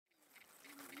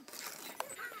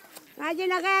Ngaji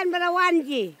na kan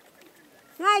berawanji.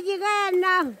 Ngaji kan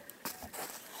na.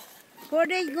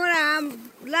 Kodej ngora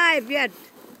live yet.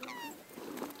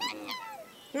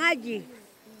 Ngaji.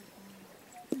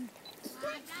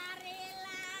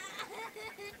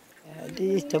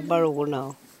 This is the Paruku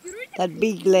now. That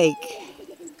big lake.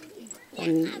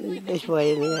 And this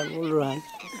way we have all run.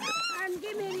 And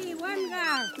give me one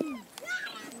girl.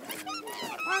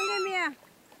 One give me a.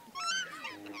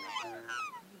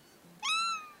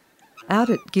 Out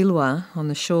at Gilwa, on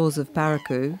the shores of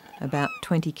Paruku, about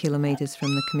 20 kilometres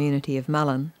from the community of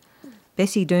Mullen,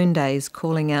 Bessie Doonday is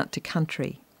calling out to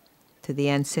country, to the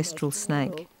ancestral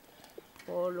snake.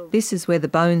 This is where the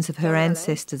bones of her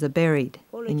ancestors are buried,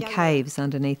 in caves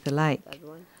underneath the lake.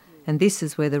 And this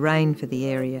is where the rain for the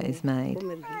area is made.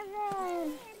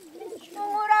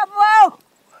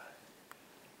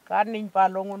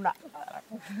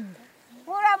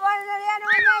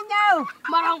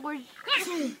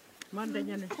 Make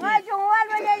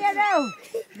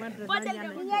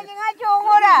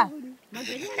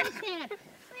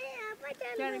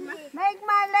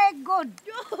my leg good.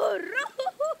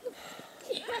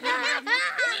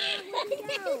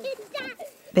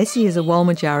 Bessie is a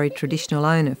Walmajari traditional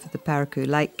owner for the Paruku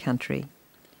Lake country.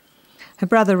 Her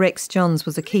brother Rex Johns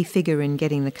was a key figure in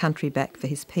getting the country back for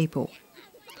his people.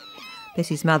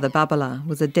 Bessie's mother Babala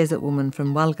was a desert woman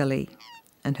from Walgali,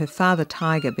 and her father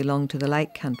Tiger belonged to the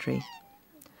lake country.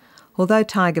 Although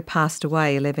Tiger passed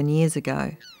away 11 years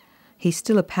ago, he's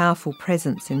still a powerful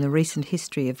presence in the recent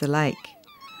history of the lake.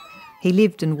 He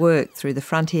lived and worked through the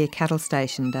frontier cattle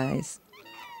station days,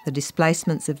 the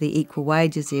displacements of the equal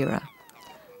wages era,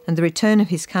 and the return of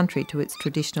his country to its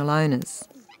traditional owners.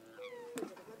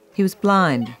 He was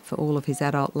blind for all of his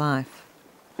adult life.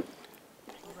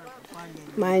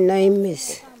 My name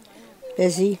is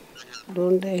Bessie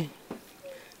Doonday,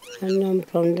 and I'm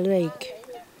from the lake.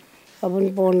 I was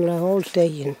born in the whole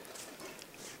station.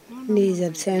 Knees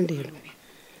at Sandy.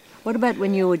 What about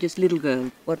when you were just a little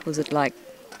girl? What was it like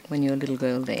when you were a little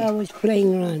girl there? I was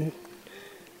playing around.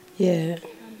 Yeah,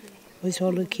 with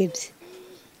all the kids.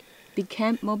 Big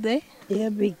camp mob there? Yeah,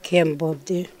 big camp up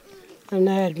there. And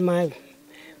I had my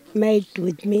mate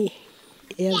with me,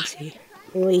 Elsie.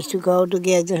 We used to go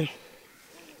together,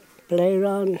 play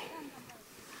around.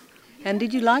 And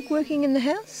did you like working in the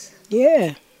house?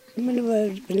 Yeah, I never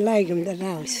been like in that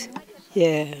house.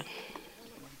 Yeah,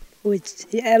 with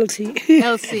Elsie.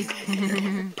 Elsie.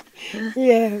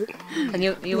 Yeah. And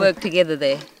you worked together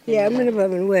there? Yeah, I never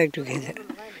been work together.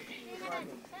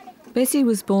 Bessie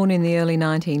was born in the early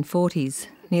 1940s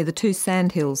near the two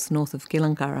sandhills north of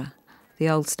Gillankara, the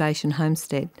old station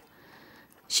homestead.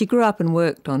 She grew up and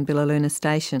worked on Billaluna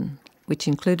Station, which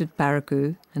included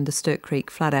Paruku and the Sturt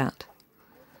Creek flood-out.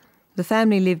 The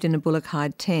family lived in a bullock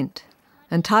hide tent,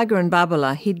 and Tiger and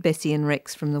Babala hid Bessie and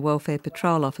Rex from the welfare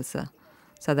patrol officer,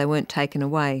 so they weren't taken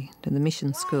away to the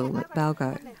mission school at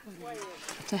Balgo.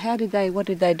 So what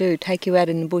did they do, take you out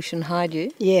in the bush and hide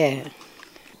you? Yeah.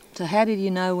 So how did you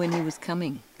know when he was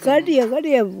coming? Gadia,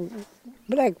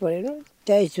 Blackboy, you know,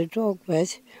 they used to talk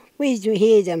with. We used to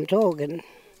hear them talking.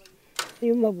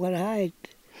 You must go hide.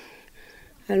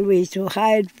 And we used to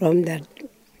hide from that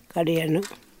Gadia, no?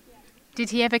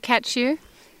 Did he ever catch you?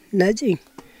 Nothing.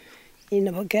 He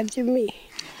never catch me.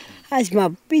 That's my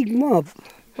big mob.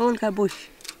 All go bush?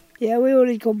 Yeah, we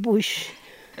always go bush.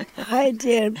 Hide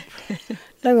there,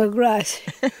 along the grass.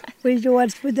 We used to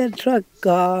watch with the truck.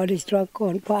 God, this truck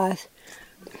going past.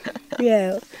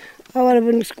 Yeah, I would have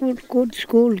been a good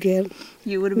school girl.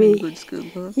 You would have been a good school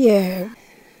girl? Yeah.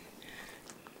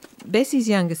 Bessie's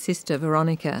younger sister,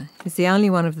 Veronica, is the only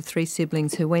one of the three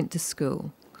siblings who went to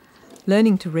school,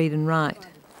 learning to read and write,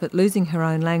 but losing her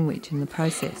own language in the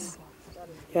process.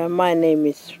 Yeah, my name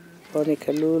is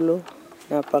Veronica Lulu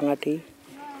Napangati,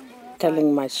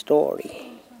 telling my story.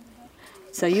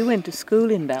 So you went to school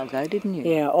in Balgo, didn't you?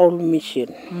 Yeah, Old Mission.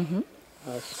 Mm-hmm.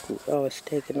 I was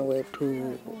taken away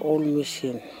to Old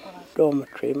Mission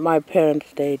dormitory. My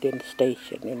parents stayed in the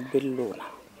station in Billaluna.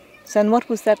 So and what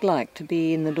was that like, to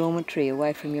be in the dormitory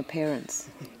away from your parents?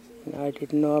 I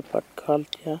didn't know about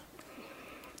culture,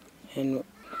 and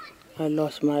I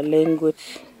lost my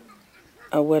language.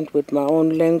 I went with my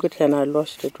own language and I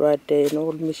lost it right there in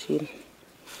Old Mission.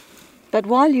 But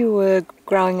while you were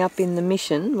growing up in the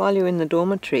mission, while you were in the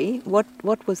dormitory,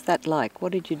 what was that like?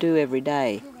 What did you do every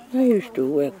day? I used to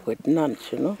work with nuns,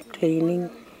 you know, cleaning.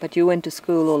 But you went to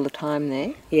school all the time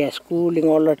there? Yeah, schooling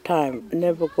all the time.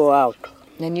 Never go out.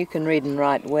 And you can read and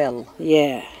write well?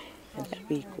 Yeah, and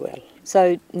speak well.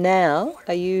 So now,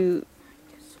 you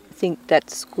think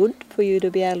that's good for you to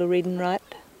be able to read and write?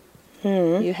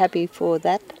 Mm-hmm. Are you happy for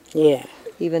that? Yeah.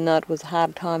 even though it was a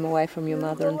hard time away from your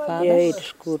mother and father? Yeah,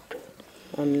 it's good.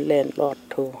 And learn a lot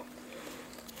too.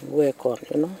 And work on,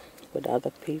 with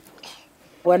other people.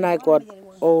 When I got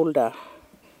older,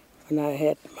 when I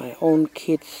had my own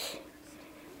kids,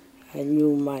 I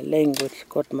knew my language,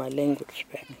 got my language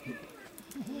back.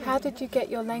 How did you get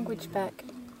your language back?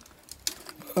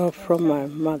 From my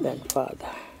mother and father.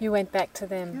 You went back to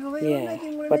them. Yeah,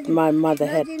 but my mother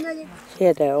had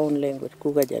her own language,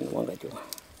 Kugajan Wangaju.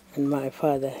 And my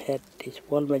father had his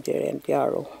Walmajeri and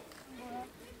Yaro.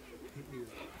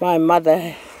 My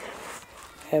mother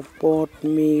had bought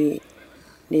me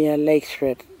near Lake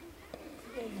Street.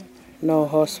 No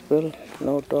hospital,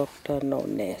 no doctor, no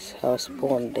nurse. I was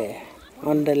born there,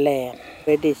 on the land,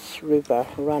 where this river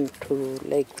runs to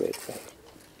Lake River.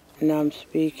 And I'm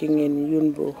speaking in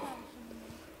Yunbu,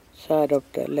 side of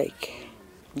the lake.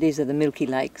 These are the Milky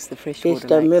Lakes, the freshwater lakes. It's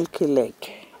the Milky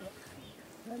Lake.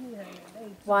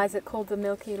 Why is it called the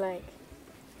Milky Lake?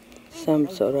 Some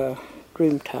sort of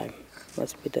dream time.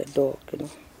 Must be the dog,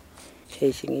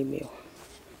 chasing emu.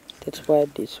 That's why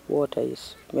this water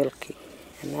is milky.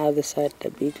 And the other side,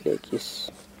 the big lake is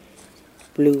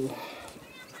blue.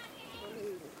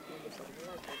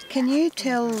 Can you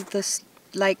tell this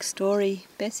lake story,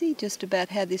 Bessie, just about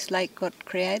how this lake got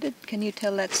created? Can you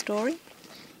tell that story,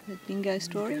 the dingo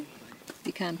story?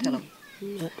 You can't tell them.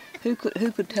 No. Who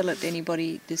could tell it?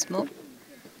 Anybody this mob?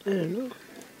 I don't know.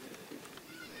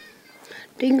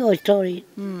 Dingo story.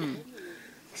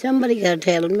 Somebody got to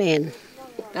tell, man.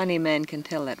 Only a man can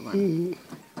tell that one.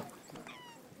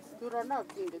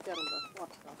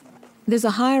 There's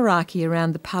a hierarchy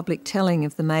around the public telling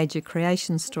of the major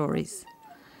creation stories.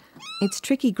 It's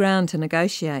tricky ground to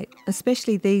negotiate,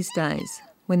 especially these days,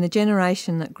 when the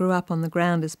generation that grew up on the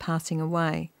ground is passing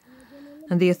away,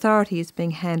 and the authority is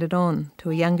being handed on to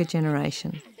a younger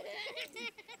generation.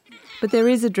 But there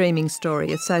is a dreaming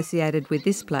story associated with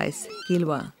this place,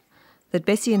 Gilwa, that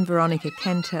Bessie and Veronica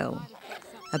can tell,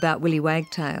 about Willie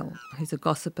Wagtail, who's a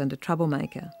gossip and a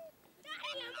troublemaker.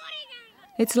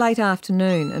 It's late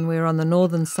afternoon and we're on the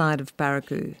northern side of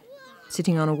Paruku,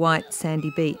 sitting on a white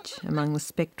sandy beach among the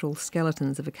spectral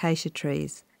skeletons of acacia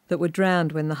trees that were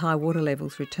drowned when the high water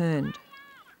levels returned.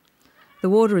 The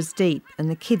water is deep and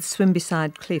the kids swim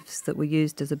beside cliffs that were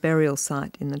used as a burial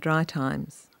site in the dry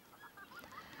times.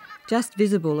 Just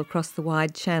visible across the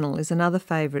wide channel is another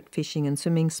favourite fishing and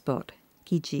swimming spot,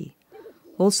 Giji,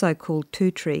 also called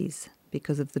Two Trees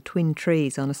because of the twin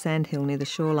trees on a sandhill near the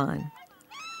shoreline.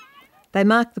 They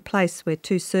mark the place where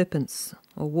two serpents,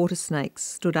 or water snakes,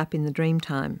 stood up in the dream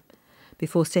time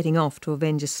before setting off to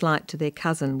avenge a slight to their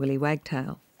cousin, Willie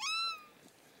Wagtail.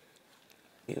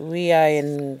 We are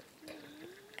in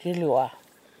Gilwa,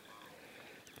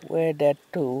 where that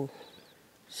 2-7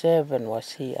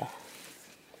 was here.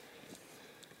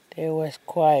 They was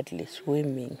quietly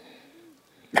swimming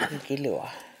in Gilwa.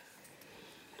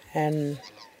 And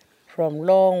from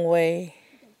long way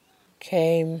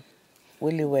came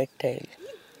Willie Wagtail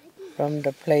from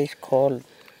the place called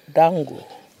Dangu.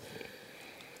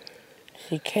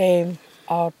 She came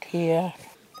out here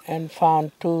and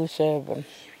found 2-7,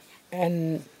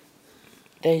 and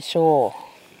they saw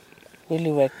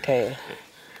Willie Wagtail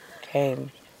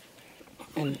came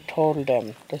and told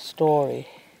them the story,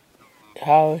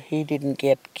 how he didn't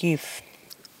get gift.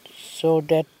 So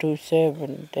that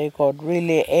 2-7, they got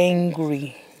really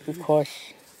angry because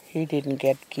he didn't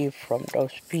get gift from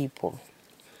those people.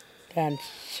 And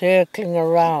circling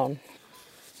around,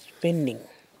 spinning.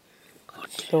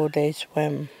 So they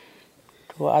swam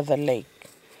to other lake,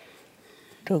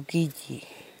 to Giji.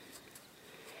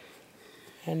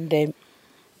 And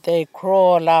they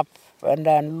crawl up and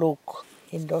then look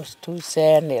in those 2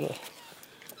 sandhills.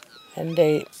 And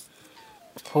they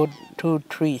put 2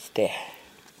 trees there.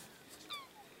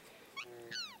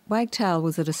 Wagtail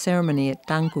was at a ceremony at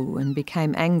Dangu and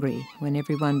became angry when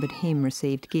everyone but him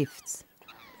received gifts.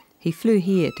 He flew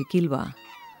here to Gilwa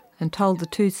and told the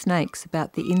 2 snakes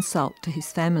about the insult to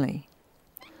his family.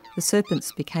 The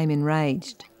serpents became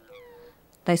enraged.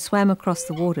 They swam across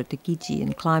the water to Giji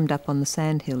and climbed up on the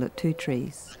sandhill at 2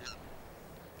 Trees.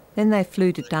 Then they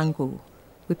flew to Dangu,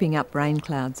 whipping up rain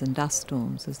clouds and dust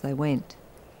storms as they went.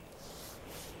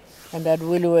 And that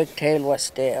Willie Wagtail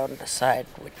was there on the side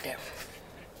with them.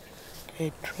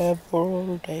 They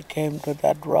traveled, they came to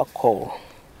that rock hole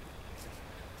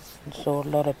and saw a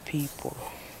lot of people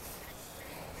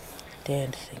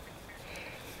dancing.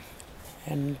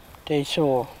 And they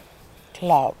saw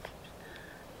cloud.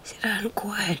 Sit down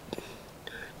quiet.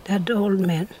 That old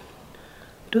man,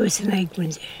 do a snake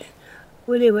one say.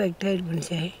 Willie Wagtail one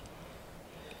say.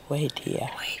 Wait here.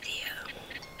 Wait here.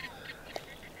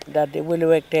 That the Willie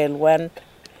Wagtail went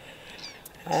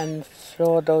And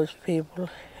so those people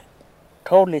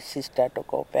told his sister to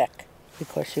go back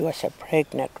because she was a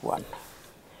pregnant one.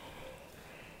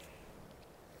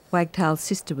 Wagtail's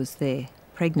sister was there,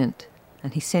 pregnant,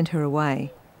 and he sent her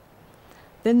away.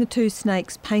 Then the two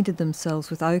snakes painted themselves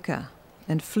with ochre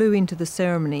and flew into the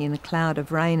ceremony in a cloud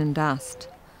of rain and dust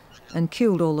and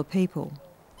killed all the people.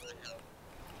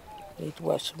 It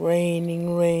was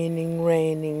raining, raining,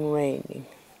 raining, raining.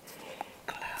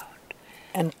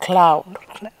 And cloud.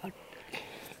 Cloud.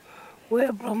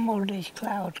 Where from all this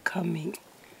cloud coming?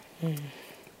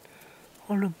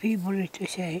 All the people used to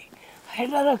say, I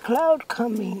got a cloud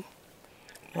coming.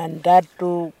 And that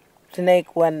two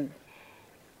snake went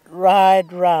right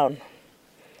round.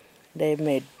 They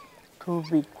made two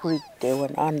big creek. They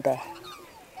went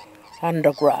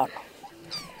underground.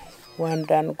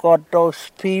 Went and got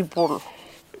those people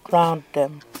around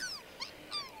them.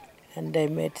 And they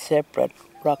made separate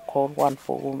rock hole, one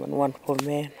for women, one for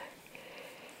men.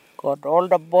 Got all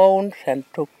the bones and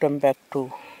took them back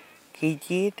to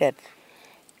Gigi,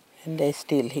 and they're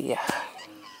still here.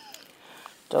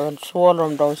 So and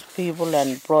swallowed those people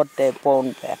and brought their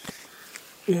bone back.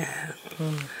 Yeah.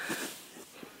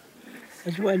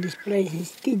 That's why this place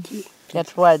is Gigi.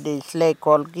 That's why this lake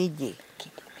called Gigi.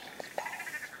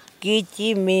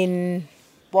 Gigi means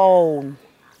bone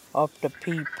of the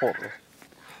people.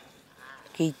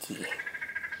 Gigi.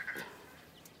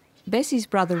 Bessie's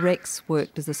brother Rex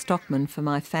worked as a stockman for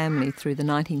my family through the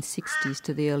 1960s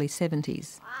to the early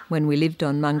 70s, when we lived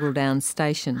on Mongrel Downs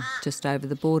Station, just over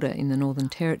the border in the Northern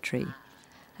Territory.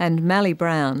 And Mally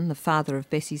Brown, the father of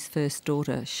Bessie's first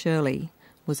daughter, Shirley,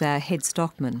 was our head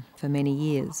stockman for many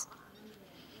years.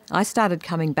 I started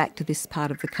coming back to this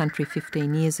part of the country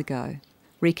 15 years ago,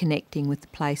 reconnecting with the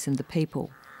place and the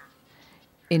people.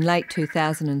 In late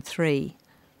 2003,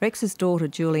 Rex's daughter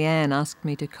Julianne asked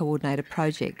me to coordinate a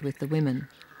project with the women.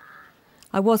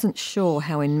 I wasn't sure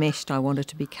how enmeshed I wanted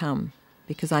to become,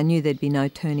 because I knew there'd be no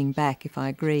turning back if I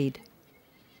agreed.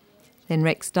 Then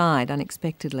Rex died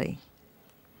unexpectedly.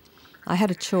 I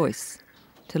had a choice,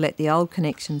 to let the old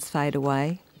connections fade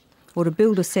away, or to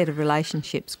build a set of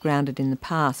relationships grounded in the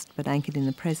past but anchored in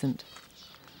the present.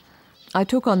 I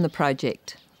took on the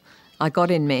project. I got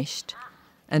enmeshed,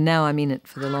 and now I'm in it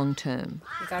for the long term.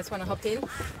 You guys want to hop in?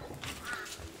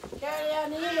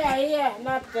 Here,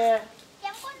 not there.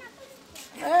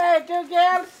 Hey, two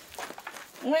girls.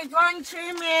 We're going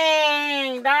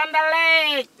swimming down the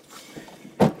lake.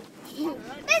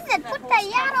 This is put the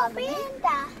yard over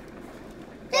here.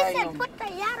 This is put the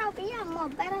yard over here more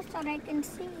better so they can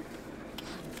see.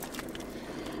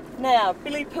 Now,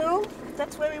 Billy Pool,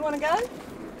 that's where we want to go?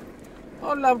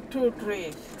 All of 2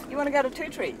 trees. You want to go to Two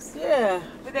Trees? Yeah.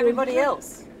 With everybody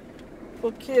else?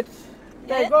 For kids. Yeah?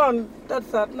 They're gone.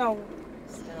 That's that now.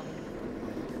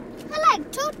 I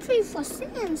like 2 trees for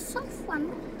singing so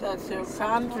fun. That's your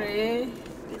country.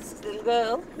 This little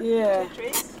girl? Yeah. 2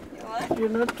 Trees? You all right? You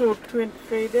know 2 twin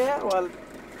trees there? Well,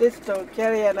 this two,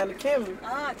 Carrie and Kim.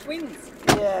 Ah, twins.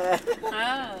 Yeah.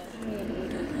 Ah.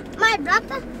 My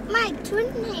brother, my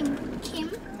twin named Kim.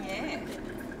 Yeah.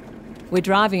 We're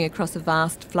driving across a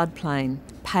vast floodplain,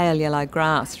 pale yellow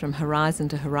grass from horizon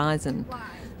to horizon,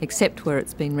 except where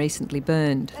it's been recently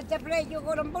burned. That's the place you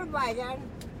go to Bulbai, then.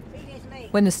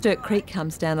 When the Sturt Creek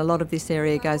comes down, a lot of this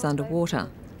area goes underwater.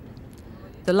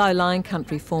 The low-lying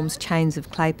country forms chains of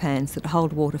clay pans that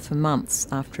hold water for months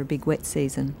after a big wet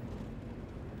season.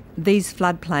 These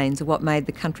floodplains are what made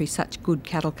the country such good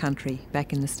cattle country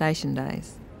back in the station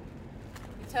days.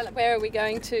 Tell it, where are we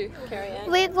going to, Carrie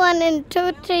Ann? We're going in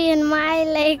 2 trees in my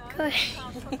lake.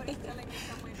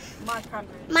 My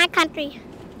country. My country.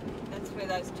 That's where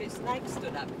those 2 snakes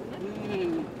stood up, isn't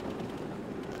it?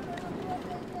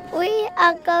 We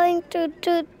are going to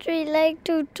 2 tree lake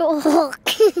to talk.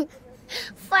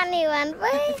 Funny one,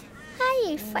 boy.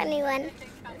 Hi, funny one.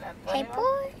 Hey,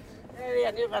 boy. Carrie,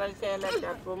 and you gotta say like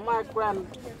that for my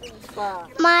grandpa.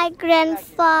 My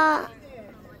grandfather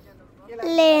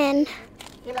land.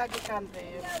 Kilaki country,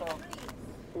 you talk.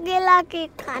 Gilaki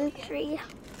country.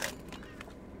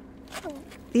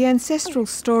 The ancestral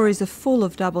stories are full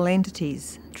of double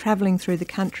entities, travelling through the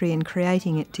country and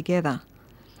creating it together.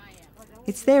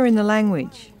 It's there in the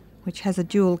language, which has a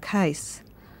dual case.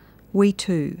 We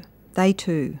two, they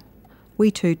two,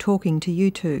 we two talking to you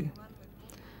two.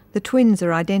 The twins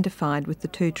are identified with the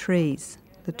 2 trees,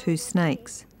 the 2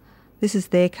 snakes. This is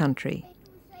their country.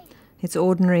 It's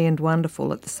ordinary and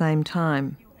wonderful at the same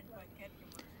time.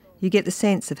 You get the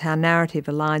sense of how narrative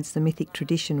aligns the mythic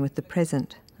tradition with the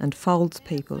present and folds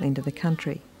people into the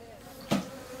country.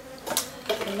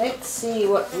 Let's see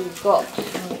what we've got.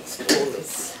 Let's call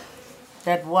this.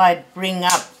 That white bring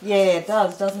up. Yeah, it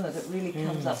does, doesn't it? It really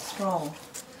comes up strong.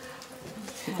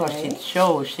 Because it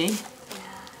shows, see?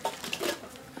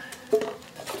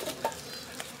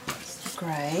 It's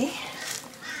grey.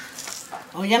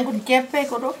 Oh, yang kun kepe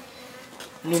ko do.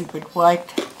 Little bit white.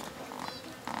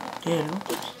 There, look.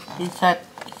 Is that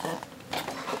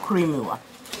creamy one?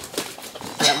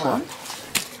 That one.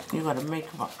 You gotta make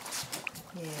one.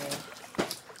 Yeah.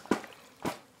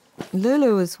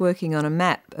 Lulu was working on a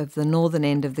map of the northern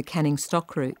end of the Canning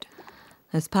stock route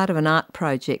as part of an art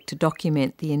project to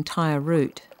document the entire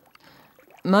route.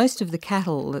 Most of the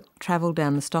cattle that travelled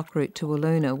down the stock route to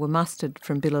Wiluna were mustered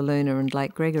from Bilaluna and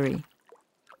Lake Gregory.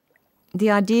 The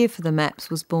idea for the maps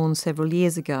was born several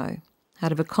years ago,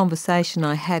 out of a conversation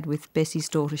I had with Bessie's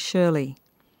daughter Shirley.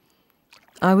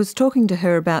 I was talking to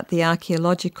her about the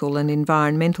archaeological and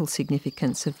environmental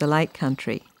significance of the lake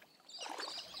country.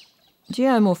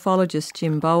 Geomorphologist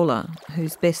Jim Bowler,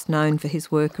 who's best known for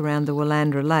his work around the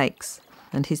Willandra Lakes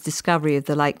and his discovery of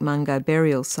the Lake Mungo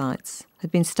burial sites, had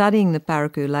been studying the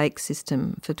Paruku lake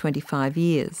system for 25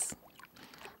 years.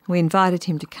 We invited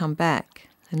him to come back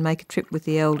and make a trip with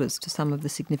the elders to some of the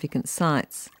significant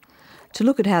sites, to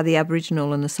look at how the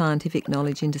Aboriginal and the scientific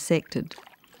knowledge intersected.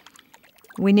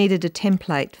 We needed a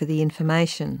template for the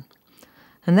information,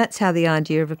 and that's how the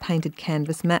idea of a painted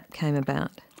canvas map came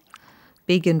about,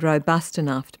 big and robust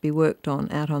enough to be worked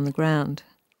on out on the ground.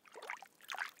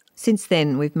 Since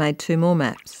then, we've made 2 more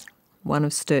maps, one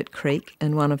of Sturt Creek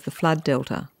and one of the flood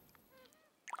delta.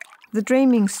 The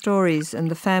dreaming stories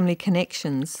and the family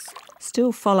connections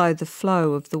still follow the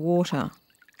flow of the water.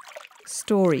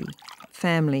 Story,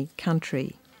 family,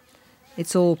 country.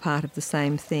 It's all part of the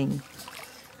same thing.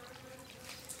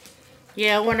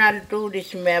 Yeah, when I do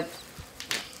this map,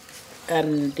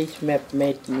 and this map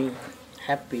made me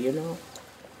happy, you know.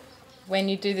 When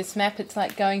you do this map, it's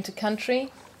like going to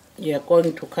country? Yeah,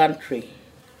 going to country.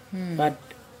 But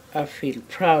I feel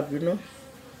proud, you know,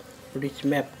 for this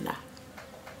map now.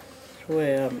 That's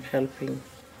where I'm helping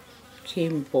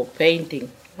Kim for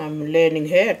painting. I'm learning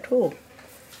here too,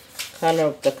 color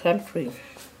of the country.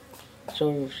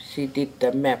 So she did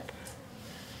the map,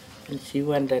 and she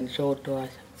went and showed to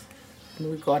us.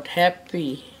 And we got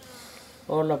happy,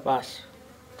 all of us,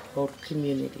 whole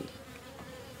community.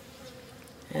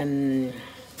 And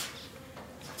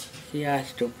she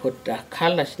asked to put the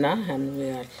colors now, and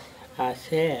we asked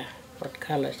her what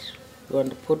colors we want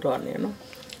to put on, you know.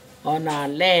 On our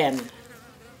land,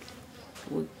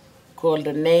 we call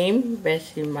the name,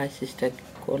 Bessie, my sister,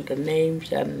 called the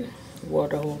names and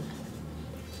waterhole,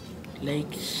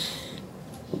 lakes,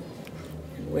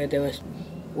 and where they was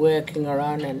working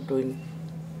around and doing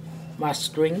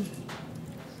mastering.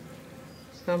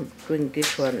 I'm doing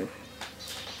this one,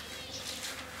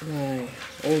 my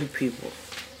own people,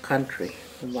 country,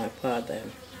 with my father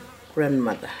and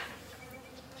grandmother.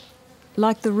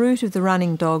 Like the route of the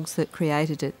running dogs that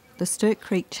created it, the Sturt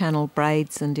Creek Channel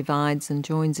braids and divides and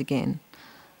joins again,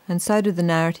 and so do the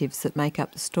narratives that make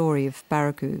up the story of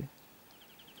Paruku.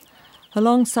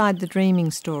 Alongside the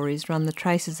dreaming stories run the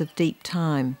traces of deep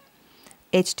time,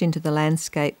 etched into the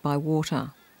landscape by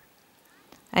water.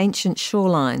 Ancient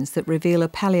shorelines that reveal a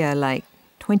paleo lake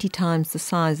 20 times the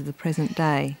size of the present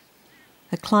day,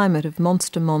 a climate of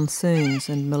monster monsoons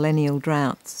and millennial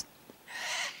droughts.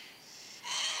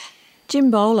 Jim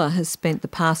Bowler has spent the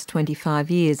past 25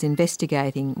 years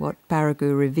investigating what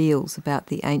Paruku reveals about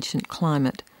the ancient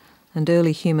climate and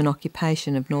early human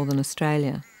occupation of northern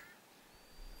Australia.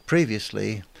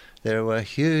 Previously, there were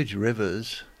huge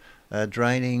rivers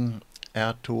draining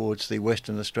out towards the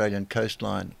Western Australian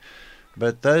coastline,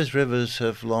 but those rivers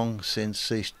have long since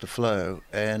ceased to flow,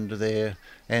 and their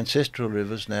ancestral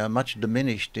rivers, now much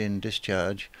diminished in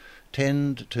discharge,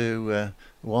 tend to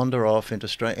wander off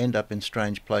into end up in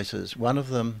strange places. One of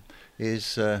them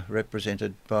is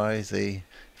represented by the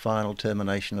final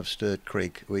termination of Sturt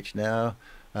Creek, which now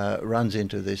runs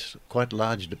into this quite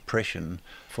large depression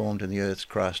formed in the Earth's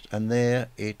crust, and there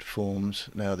it forms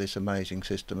now this amazing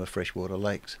system of freshwater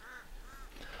lakes.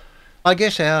 I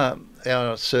guess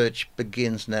our search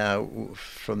begins now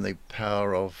from the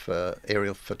power of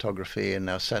aerial photography and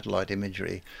our satellite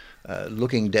imagery.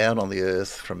 Looking down on the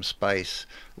Earth from space,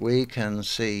 we can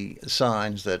see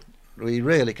signs that we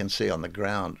rarely can see on the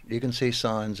ground. You can see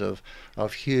signs of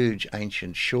huge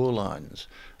ancient shorelines.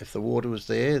 If the water was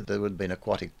there, there would have been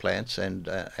aquatic plants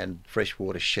and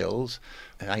freshwater shells,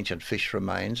 ancient fish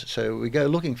remains. So we go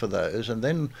looking for those, and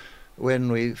then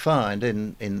when we find,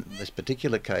 in this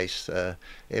particular case,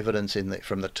 evidence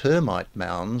from the termite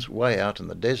mounds way out in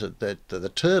the desert, that the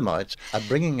termites are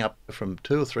bringing up from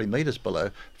 2 or 3 metres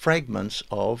below fragments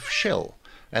of shell.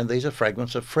 And these are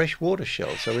fragments of freshwater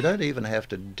shells, so we don't even have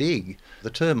to dig. The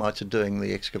termites are doing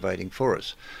the excavating for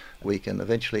us. We can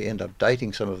eventually end up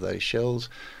dating some of those shells.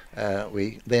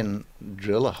 We then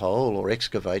drill a hole or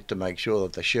excavate to make sure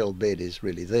that the shell bed is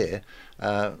really there.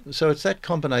 So it's that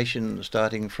combination,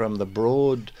 starting from the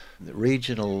broad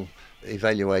regional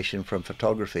evaluation from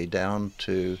photography down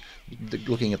to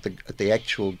looking at the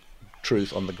actual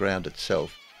truth on the ground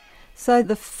itself. So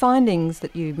the findings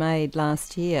that you made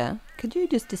last year, could you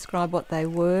just describe what they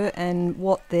were and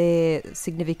what their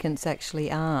significance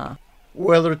actually are?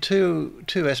 Well, there are two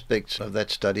aspects of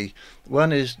that study.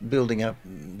 One is building up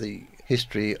the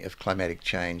history of climatic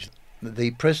change.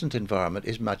 The present environment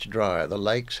is much drier. The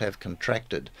lakes have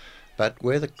contracted, but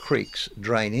where the creeks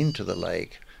drain into the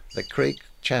lake, the creek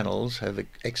channels have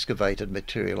excavated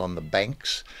material on the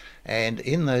banks, and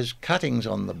in those cuttings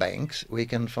on the banks we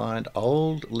can find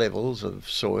old levels of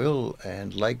soil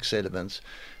and lake sediments,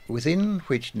 within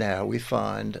which now we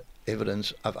find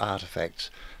evidence of artefacts,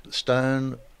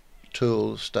 stone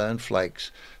tools, stone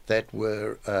flakes that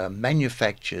were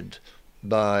manufactured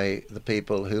by the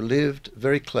people who lived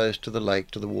very close to the lake,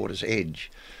 to the water's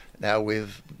edge. Now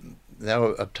we've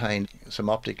obtained some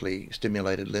optically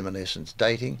stimulated luminescence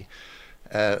dating,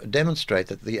 demonstrate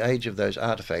that the age of those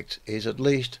artefacts is at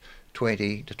least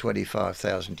 20 to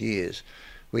 25,000 years,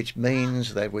 which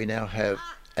means that we now have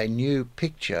a new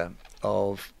picture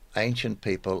of ancient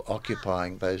people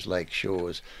occupying those lake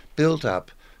shores, built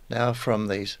up now from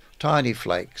these tiny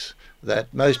flakes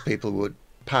that most people would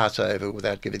pass over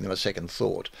without giving them a second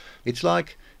thought. It's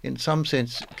like, in some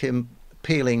sense,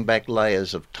 peeling back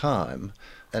layers of time,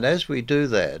 and as we do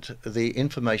that, the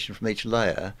information from each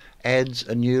layer adds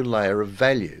a new layer of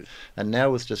value. And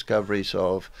now with discoveries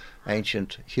of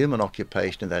ancient human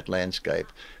occupation in that landscape,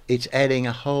 it's adding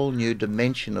a whole new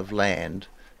dimension of land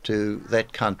to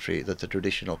that country that the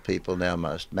traditional people now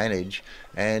must manage,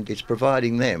 and it's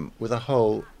providing them with a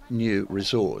whole new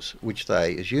resource, which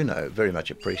they, as you know, very much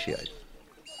appreciate.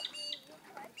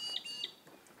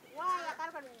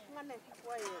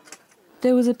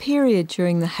 There was a period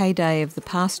during the heyday of the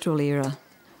pastoral era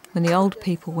when the old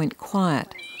people went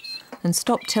quiet and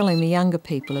stopped telling the younger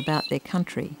people about their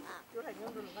country.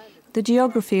 The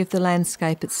geography of the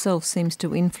landscape itself seems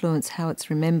to influence how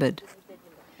it's remembered.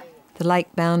 The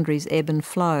lake boundaries ebb and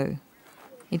flow.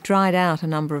 It dried out a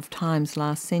number of times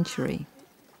last century,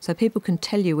 so people can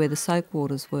tell you where the soak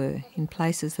waters were in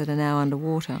places that are now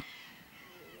underwater.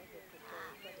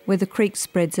 Where the creek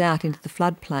spreads out into the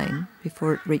floodplain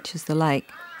before it reaches the lake,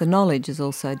 the knowledge is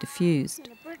also diffused.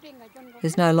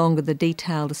 There's no longer the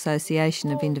detailed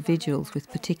association of individuals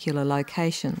with particular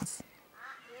locations.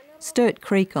 Sturt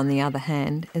Creek, on the other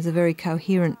hand, is a very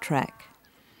coherent track,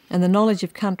 and the knowledge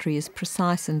of country is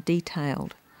precise and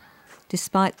detailed,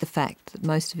 despite the fact that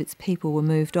most of its people were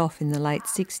moved off in the late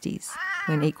 60s,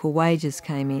 when equal wages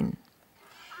came in.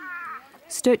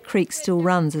 Sturt Creek still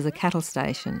runs as a cattle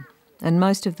station, and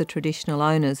most of the traditional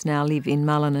owners now live in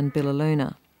Mullen and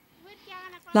Billaloona.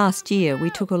 Last year, we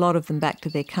took a lot of them back to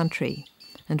their country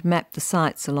and mapped the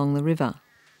sites along the river.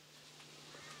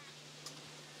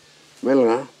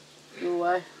 Melga?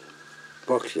 Why?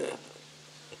 Boxer.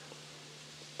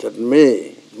 That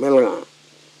me, Melga.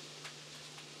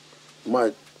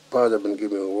 My father been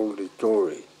giving me all the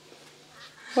story.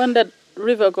 When that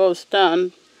river goes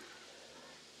down,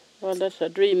 well, that's a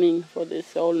dreaming for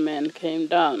this old man came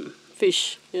down.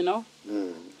 Fish, you know.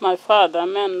 My father,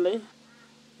 mainly,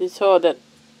 he saw that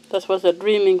was a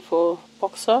dreaming for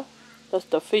Boxer. That's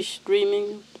the fish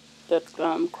dreaming, that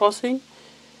crossing.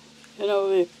 You know,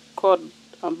 we caught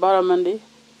barramundi,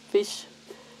 fish.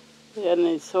 And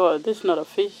he saw, this is not a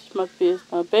fish, must be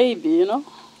a baby, you know.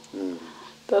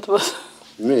 That was...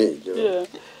 Me?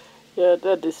 Yeah,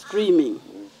 that is dreaming.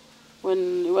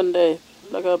 When they,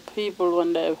 like people,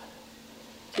 when they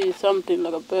see something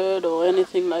like a bird or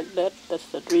anything like that,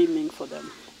 that's the dreaming for them.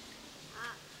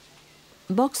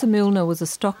 Boxer Milner was a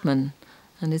stockman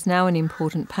and is now an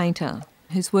important painter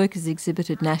whose work is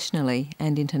exhibited nationally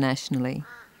and internationally.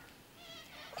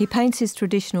 He paints his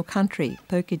traditional country,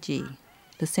 Pokiji,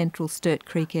 the central Sturt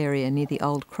Creek area near the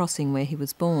old crossing where he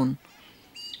was born.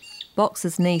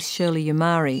 Boxer's niece Shirley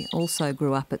Umari also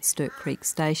grew up at Sturt Creek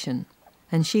Station,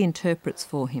 and she interprets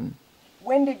for him.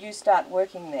 When did you start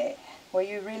working there? Were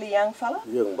you a really young fella?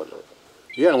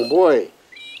 Young boy.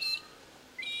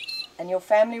 And your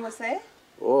family was there?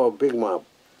 Oh, big my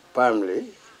family.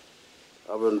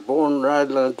 I've been born right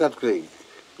along that creek,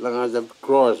 along the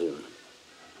crossing.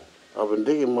 I've been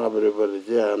digging my river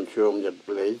there and show him that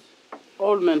place.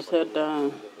 Old man said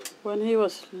when he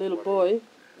was a little boy,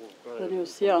 when he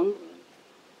was young,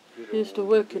 he used to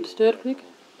work in Sturt Creek.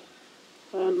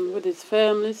 and with his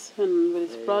families and with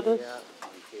his brothers,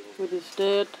 with his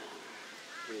dad,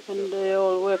 and they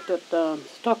all worked at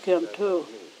Stockholm too.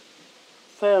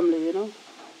 Family, you know.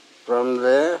 From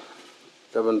there,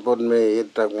 seven put me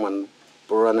it took one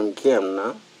Puranum came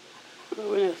now.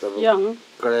 When he was young,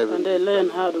 and they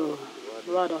learned how to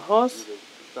ride a horse,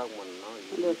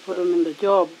 and they put him in the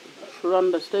job to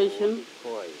run the station.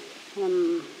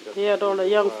 And he had all the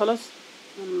young fellas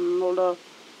and all the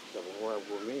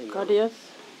Kadias,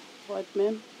 white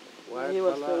men. He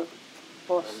was the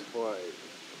boss.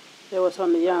 They was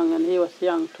only young, and he was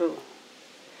young too.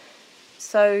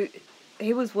 So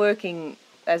he was working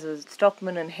as a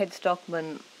stockman and head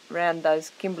stockman around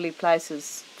those Kimberley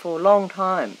places for a long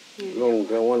time. Long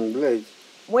time, one place.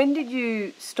 When did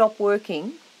you stop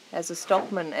working as a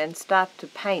stockman and start to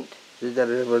paint? Is that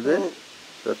river there?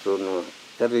 That's all no.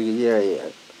 That is yeah.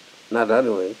 Not that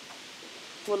way.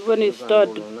 Well, when he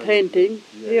started painting,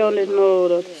 he only knew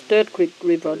the Sturd Creek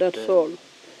River, that's all,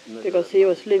 because he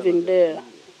was living there.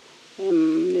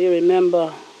 And he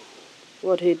remember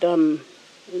what he done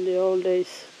in the old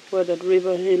days, where that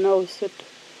river, he knows it.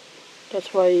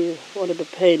 That's why he wanted to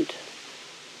paint,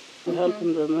 to help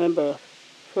him remember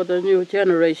for the new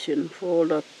generation, for all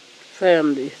the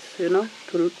families, you know,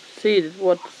 to see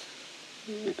what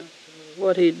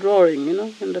he's drawing, you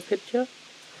know, in the picture.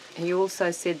 He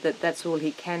also said that that's all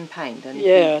he can paint. And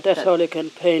that's all he can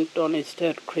paint on his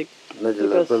Sturd Creek.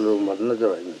 Because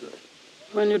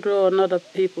when you draw another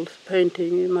people's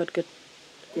painting, you might get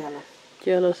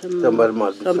jealous and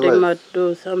something might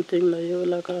do something like you,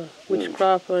 like a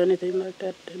witchcraft or anything like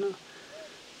that, you know.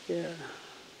 Yeah.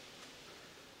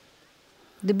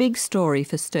 The big story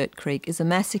for Sturt Creek is a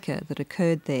massacre that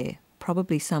occurred there,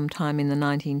 probably sometime in the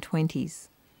 1920s.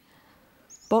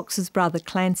 Boxer's brother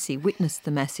Clancy witnessed the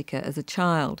massacre as a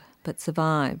child, but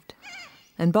survived.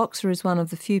 And Boxer is one of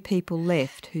the few people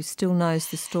left who still knows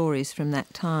the stories from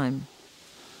that time.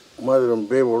 Mother and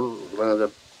people ran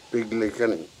that big lake.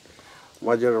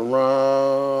 Mother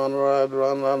run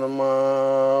on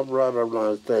my brother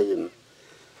on station.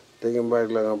 Taking back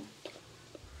like a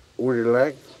woody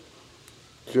lake.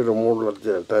 Should have moved at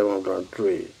the time of the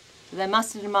tree. They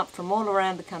mustered him up from all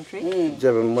around the country?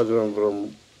 Seven mother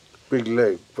from big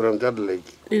lake, from that lake.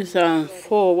 These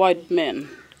 4 white men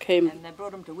came and they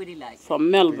brought him to Whitty Lake. From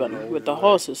Melbourne with the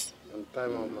horses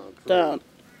down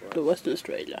to Western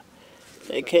Australia.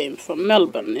 They came from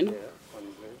Melbourne, you know,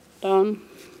 down,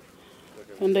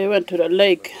 and they went to the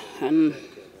lake and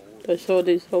they saw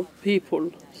these old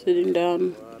people sitting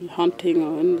down, hunting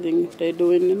or anything they're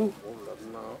doing, you know.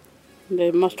 They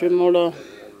mustered all the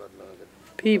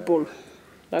people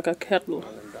like a cattle.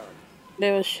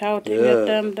 They were shouting at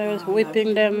them, they was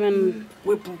whipping them and,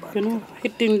 you know,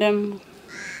 hitting them.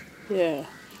 Yeah.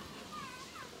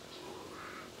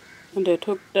 And they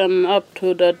took them up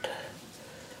to that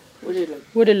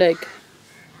Woody Lake.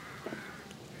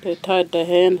 They tied their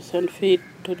hands and feet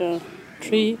to the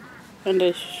tree and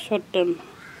they shot them.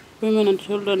 Women and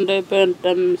children, they burnt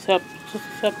them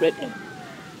separately.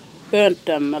 Burnt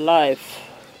them alive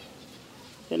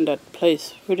in that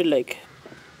place, Woody Lake.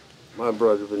 My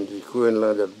brother went to Queen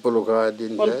like that Bullock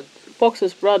didn't that.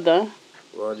 Boxer's brother,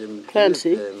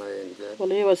 Clancy, well,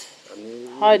 he was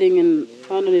hiding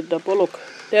underneath the bullock,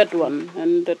 that one,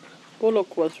 and that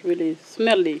bullock was really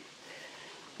smelly,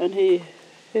 and he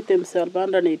hid himself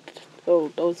underneath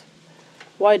so those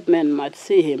white men might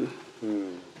see him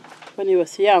when he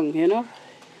was young, you know.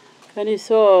 And he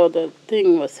saw the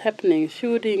thing was happening,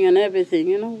 shooting and everything,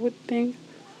 you know, whipping.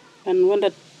 And when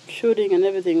that shooting and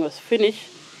everything was finished,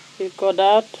 he got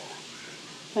out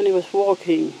and he was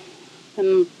walking.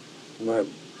 And my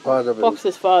father,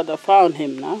 Box's father found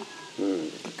him now. You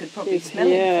could probably smell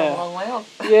him from a long way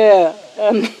off. Yeah,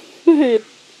 and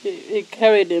he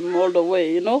carried him all the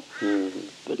way, you know,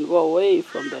 but away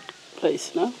from that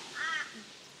place now.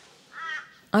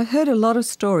 I've heard a lot of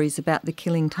stories about the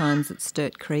killing times at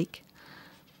Sturt Creek,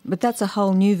 but that's a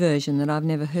whole new version that I've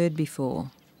never heard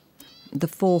before. The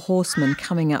 4 horsemen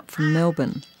coming up from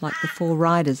Melbourne, like the 4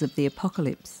 riders of the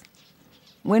apocalypse.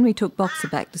 When we took Boxer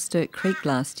back to Sturt Creek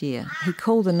last year, he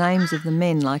called the names of the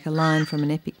men like a line from an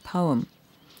epic poem.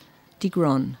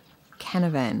 Digron,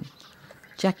 Canavan,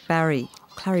 Jack Barry,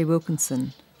 Clary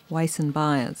Wilkinson, Wason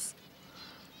Byers.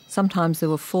 Sometimes there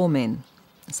were 4 men,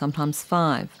 sometimes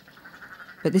 5.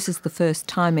 But this is the first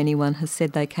time anyone has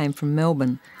said they came from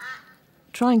Melbourne.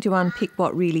 Trying to unpick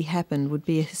what really happened would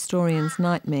be a historian's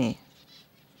nightmare.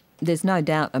 There's no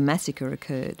doubt a massacre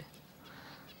occurred.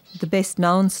 The best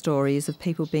known story is of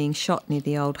people being shot near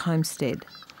the old homestead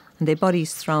and their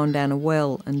bodies thrown down a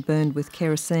well and burned with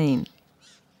kerosene.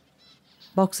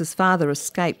 Box's father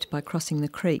escaped by crossing the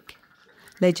creek.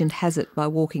 Legend has it by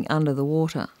walking under the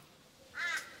water.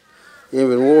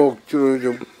 Even walk through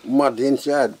the mud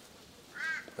inside.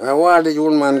 Why did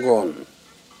one man gone?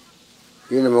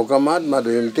 You know, come out, mud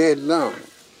him dead now.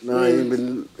 Now you've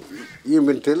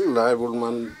been till I would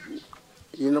man.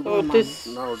 You know, so this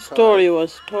story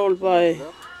was told by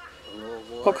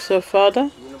Boxer's father,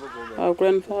 our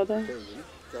grandfather,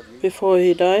 before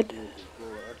he died.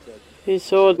 He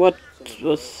saw what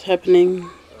was happening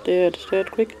there at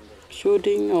Sturt Creek,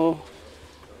 shooting or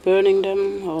burning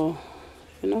them, or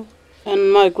you know.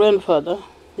 And my grandfather,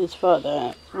 his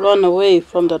father, ran away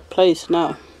from that place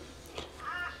now,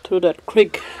 through that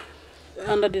creek,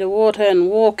 under the water and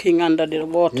walking under the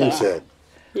water. Inside?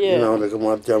 Yeah. You know, like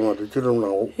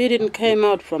he didn't came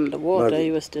out from the water,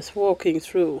 he was just walking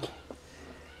through.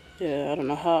 Yeah, I don't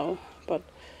know how, but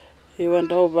he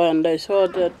went over and they saw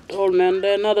that old man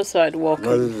there another side walking.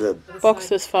 What is that?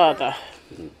 Boxer's father.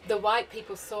 The white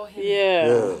people saw him.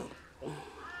 Yeah.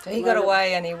 So he got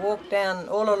away and he walked down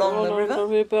all along the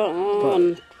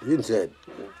river? Inside.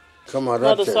 Come out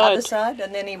other side. Other side,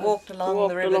 and then he walked along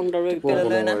the river to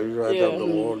Billaluna.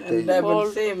 Yeah. And they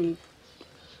would see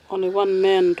only one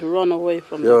man to run away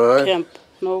from the camp.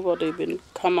 Nobody been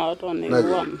come out, only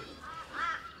one.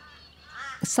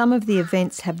 Some of the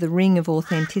events have the ring of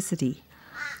authenticity,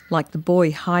 like the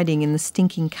boy hiding in the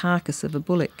stinking carcass of a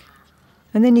bullock.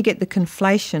 And then you get the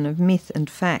conflation of myth and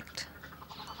fact.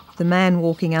 The man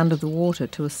walking under the water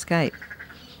to escape,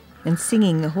 and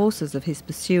singing the horses of his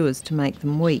pursuers to make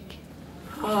them weak.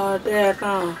 Oh, there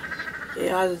now. The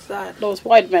other side. Those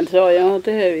white men, so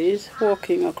there he is,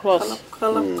 walking across.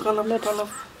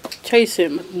 Let's chase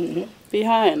him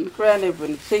behind. Granny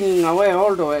been singing away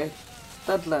all the way.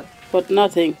 But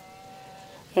nothing.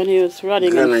 And he was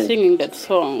running and singing that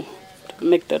song to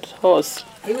make that horse.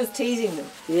 He was teasing them.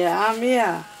 Yeah, I'm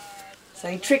here. So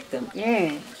he tricked them.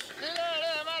 Yeah.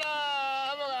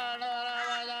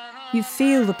 You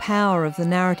feel the power of the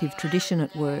narrative tradition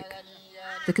at work,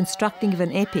 the constructing of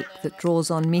an epic that draws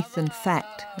on myth and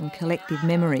fact and collective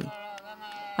memory.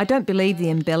 I don't believe the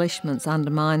embellishments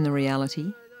undermine the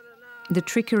reality. The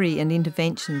trickery and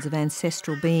interventions of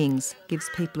ancestral beings gives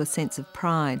people a sense of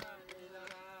pride.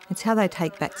 It's how they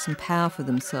take back some power for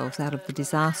themselves out of the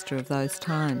disaster of those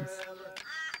times.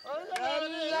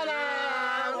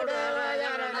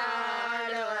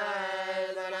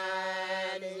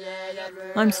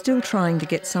 I'm still trying to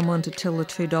get someone to tell the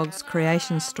two dogs'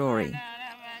 creation story.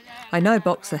 I know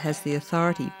Boxer has the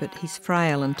authority, but he's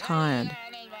frail and tired.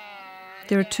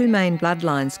 There are two main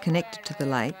bloodlines connected to the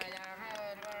lake.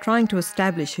 Trying to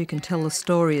establish who can tell the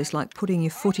story is like putting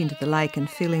your foot into the lake and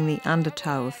feeling the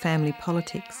undertow of family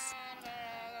politics.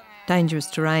 Dangerous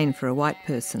terrain for a white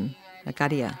person, a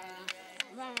gadia.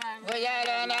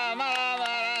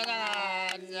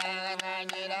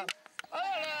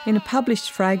 In a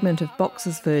published fragment of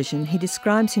Boxer's version, he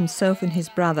describes himself and his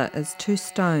brother as two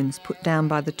stones put down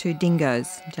by the two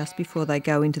dingoes just before they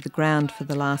go into the ground for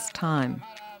the last time.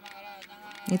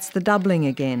 It's the doubling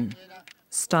again.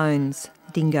 Stones,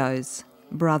 dingoes,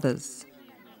 brothers.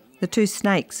 The two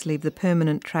snakes leave the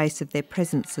permanent trace of their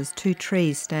presence as two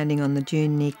trees standing on the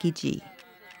dune near Gidgee.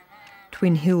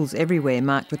 Twin hills everywhere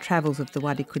mark the travels of the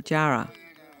Wadi Kujara,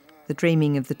 the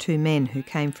dreaming of the two men who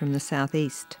came from the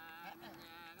southeast.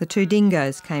 The two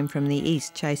dingoes came from the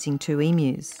east chasing two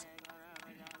emus.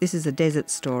 This is a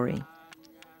desert story.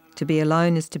 To be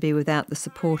alone is to be without the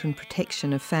support and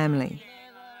protection of family.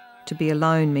 To be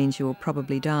alone means you will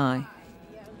probably die.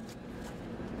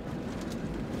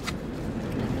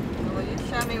 Will you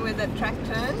show me where that track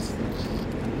turns?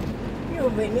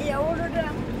 You've been here all the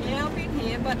time. Yeah, I've been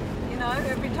here, but you know,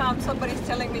 every time somebody's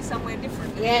telling me somewhere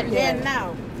different. Yeah,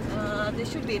 now. There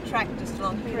should be a track just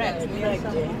along here.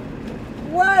 Yeah.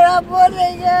 What up, what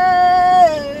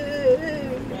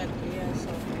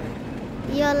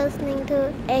You're listening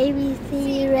to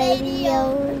ABC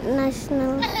Radio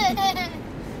National.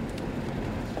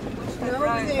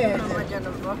 Over there.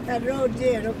 That road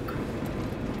there, look.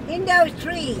 In those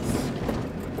trees.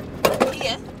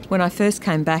 Here? When I first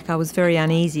came back, I was very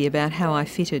uneasy about how I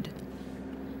fitted.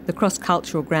 The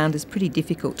cross-cultural ground is pretty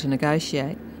difficult to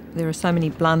negotiate. There are so many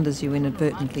blunders you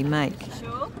inadvertently make.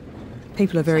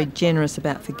 People are very generous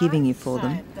about forgiving you for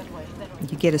them.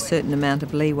 You get a certain amount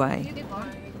of leeway.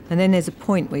 And then there's a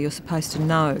point where you're supposed to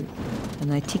know, and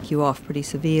they tick you off pretty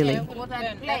severely.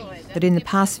 But in the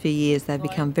past few years, they've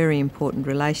become very important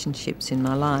relationships in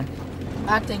my life.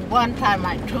 I think one time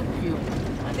I took you.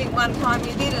 I think one time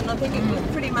you did, and I think it was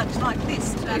pretty much like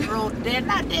this too. That road there,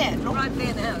 not there. Look. Right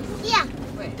there now. Yeah.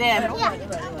 Where? There, look.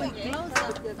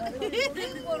 Yeah.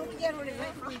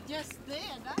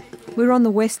 We're on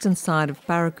the western side of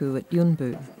Paruku at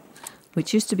Yunbu,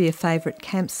 which used to be a favourite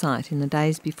campsite in the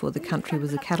days before the country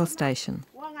was a cattle station.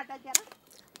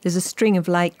 There's a string of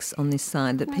lakes on this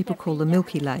side that people call the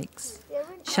Milky Lakes,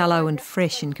 shallow and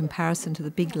fresh in comparison to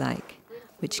the big lake,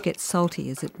 which gets salty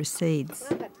as it recedes.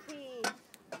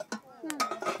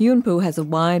 Yunbu has a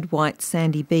wide white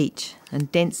sandy beach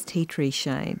and dense tea tree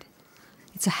shade.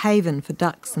 It's a haven for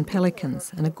ducks and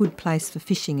pelicans and a good place for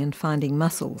fishing and finding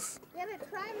mussels.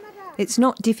 It's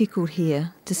not difficult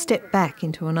here to step back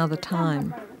into another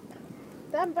time.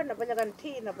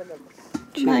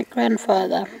 My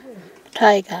grandfather,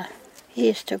 Tiger, he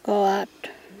used to go out,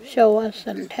 show us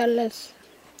and tell us.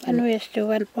 When we used to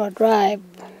went for a drive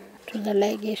to the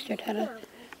lake, he used to tell us,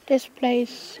 this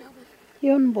place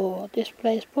Yunbu, this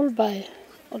place Pulbai,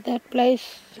 or that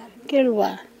place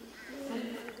Kilwa.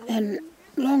 And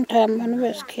long time when we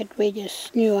was kid, we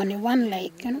just knew only one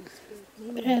lake, you know.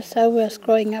 But as I was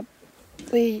growing up,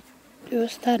 we were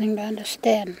starting to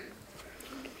understand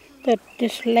that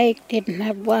this lake didn't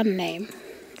have one name.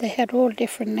 They had all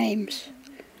different names.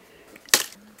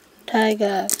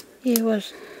 Tiger, he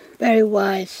was very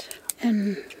wise,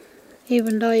 and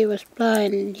even though he was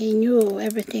blind, he knew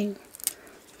everything.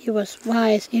 He was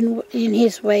wise in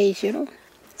his ways, you know.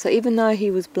 So even though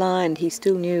he was blind, he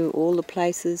still knew all the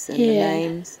places and the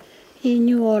names? He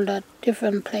knew all the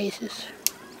different places.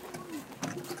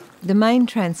 The main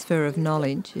transfer of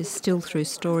knowledge is still through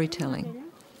storytelling.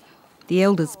 The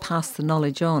elders pass the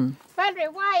knowledge on.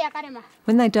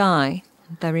 When they die,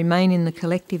 they remain in the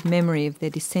collective memory of their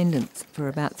descendants for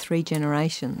about 3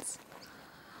 generations,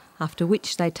 after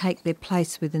which they take their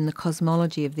place within the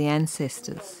cosmology of the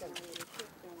ancestors.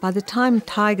 By the time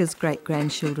Tiger's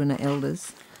great-grandchildren are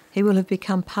elders, he will have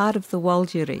become part of the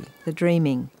Waljiri, the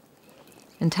dreaming,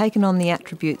 and taken on the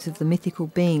attributes of the mythical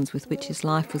beings with which his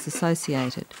life was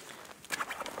associated.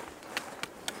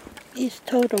 His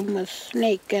totem was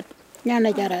snake at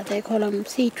Yanajara. They call him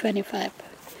C25.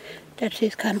 That's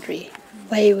his country,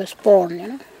 where he was born, you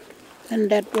know. And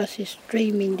that was his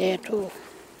dreaming there too.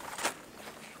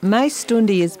 May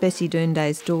Stundi is Bessie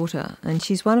Dunde's daughter, and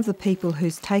she's one of the people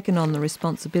who's taken on the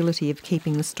responsibility of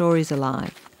keeping the stories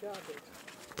alive.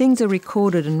 Things are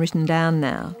recorded and written down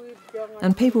now,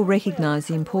 and people recognise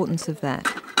the importance of that.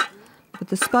 But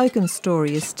the spoken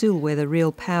story is still where the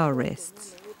real power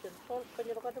rests.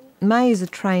 May is a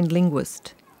trained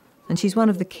linguist, and she's one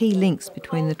of the key links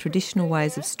between the traditional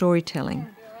ways of storytelling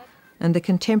and the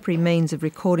contemporary means of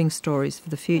recording stories for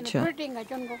the future.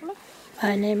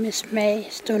 My name is May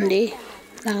Stundi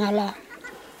Nangala.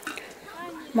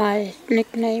 My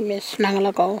nickname is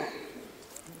Nangalago.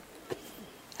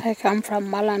 I come from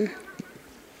Malan,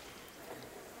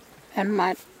 and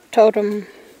my totem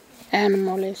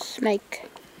animal is snake.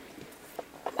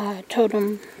 My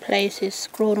totem place is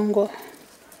Krurungo.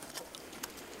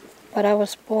 But I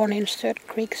was born in Sturt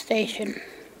Creek Station,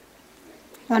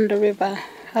 on the river.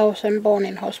 I wasn't born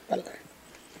in hospital.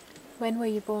 When were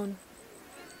you born?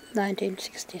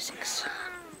 1966.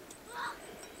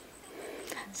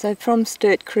 So from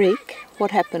Sturt Creek,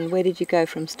 what happened? Where did you go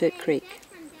from Sturt Creek?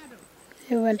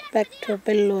 We went back to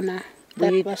Billuna.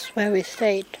 That was where we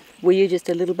stayed. Were you just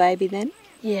a little baby then?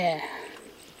 Yeah.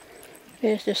 We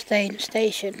used to stay in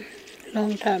station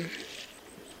long time.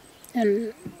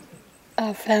 And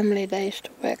our family, they used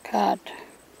to work hard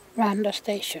around the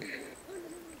station.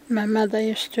 My mother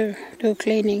used to do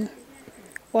cleaning,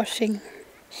 washing.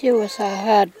 She was a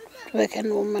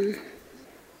hard-working woman.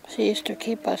 She used to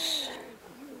keep us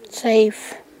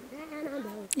safe.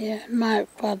 Yeah, my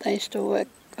father used to work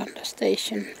on the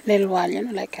station a little while, you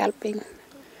know, like helping.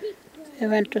 We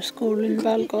went to school in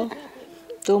Valgo.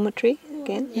 Dormitory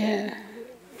again? Yeah,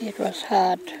 it was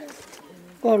hard.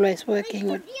 Always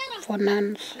working for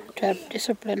nuns to have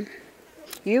discipline.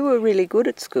 You were really good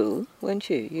at school, weren't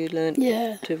you? You learned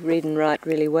to read and write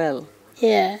really well.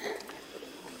 Yeah,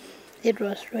 it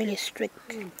was really strict.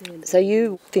 So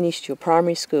you finished your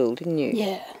primary school, didn't you?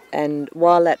 Yeah. And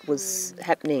while that was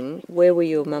happening, where were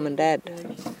your mum and dad?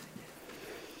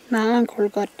 My uncle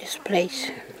got this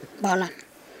place, Balan.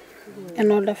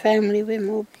 And all the family, we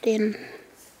moved in.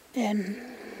 And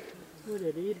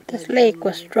this lake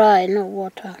was dry, no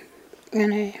water.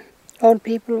 And old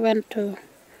people went to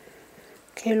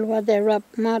Kilwa, they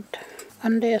rubbed mud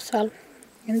on themselves.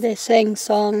 And they sang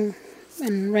song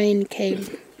when rain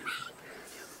came,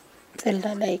 filled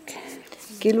the lake.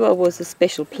 Kilwa was a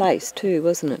special place too,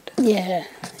 wasn't it? Yeah,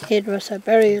 it was a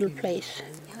burial place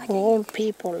for old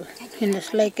people in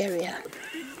this lake area.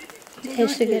 They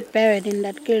used to get buried in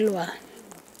that Kilwa.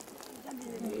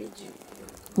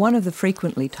 One of the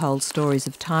frequently told stories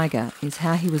of Tiger is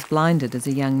how he was blinded as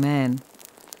a young man.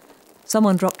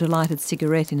 Someone dropped a lighted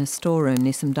cigarette in a storeroom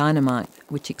near some dynamite,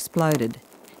 which exploded,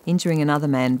 injuring another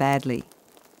man badly.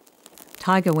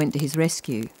 Tiger went to his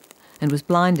rescue and was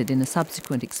blinded in a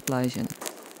subsequent explosion.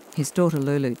 His daughter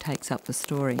Lulu takes up the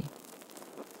story.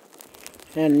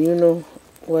 And you know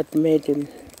what made him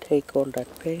take all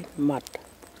that pain? Mud,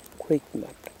 quick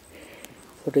mud,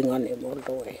 putting on him all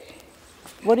the way.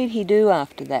 What did he do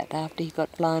after that, after he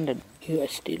got blinded? He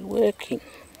was still working.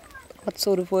 What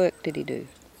sort of work did he do?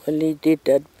 Well, he did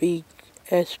that big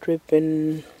airstrip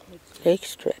in Lake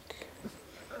Street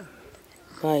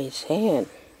by his hand,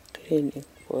 cleaning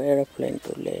for aeroplane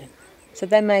to land. So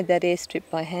they made that airstrip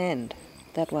by hand,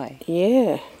 that way?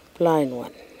 Yeah, blind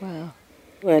one. Wow.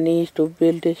 When he used to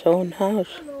build his own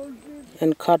house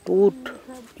and cut wood,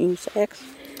 use axe,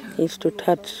 he used to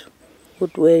touch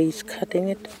wood where he's cutting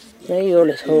it. He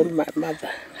always hold my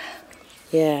mother.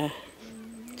 Yeah.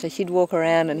 So she'd walk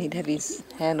around and he'd have his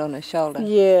hand on her shoulder?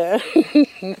 Yeah.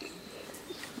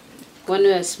 When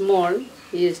we were small,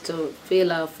 he used to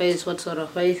feel our face, what sort of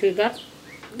face we got.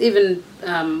 Even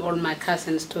all my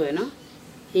cousins too, you know.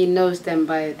 He knows them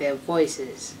by their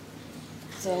voices.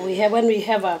 So when we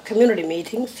have our community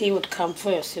meetings, he would come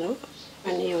first, you know,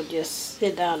 and he would just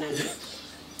sit down and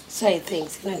say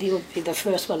things. And he would be the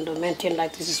first one to mention,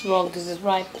 like, this is wrong, this is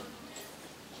right.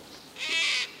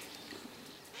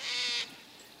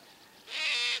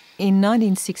 In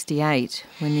 1968,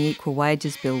 when the Equal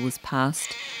Wages Bill was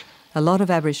passed, a lot of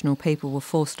Aboriginal people were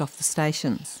forced off the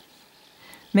stations.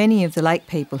 Many of the Lake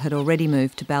people had already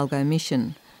moved to Balgo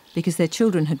Mission because their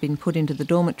children had been put into the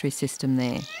dormitory system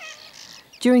there.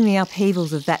 During the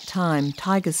upheavals of that time,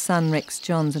 Tiger's son Rex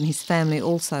Johns and his family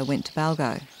also went to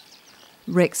Balgo.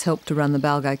 Rex helped to run the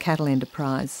Balgo cattle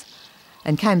enterprise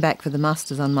and came back for the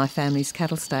musters on my family's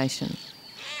cattle station.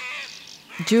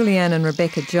 Julianne and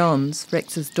Rebecca Johns,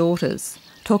 Rex's daughters,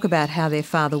 talk about how their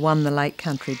father won the Lake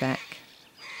Country back.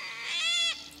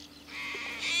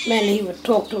 Mainly he would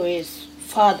talk to his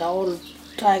father, old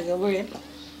Tiger Red.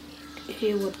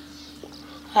 He would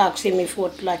ask him if he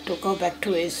would like to go back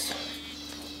to his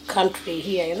country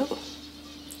here, you know.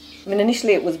 I mean,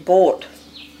 initially it was bought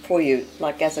for you,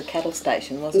 like as a cattle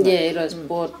station, wasn't it? Yeah, it was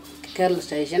bought cattle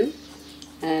station.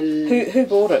 And Who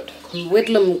bought it?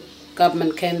 Whitlam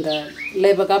government came, the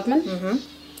Labour government. Mm-hmm.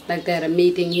 Like they had a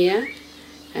meeting here,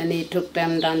 and he took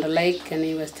them down the lake, and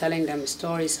he was telling them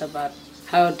stories about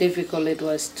how difficult it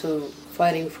was to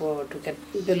fighting to get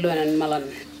Billuan and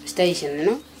Mullen station, you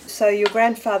know. So your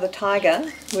grandfather Tiger,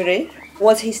 Wiri,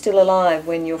 was he still alive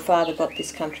when your father got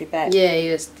this country back? Yeah, he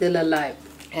was still alive.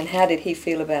 And how did he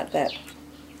feel about that?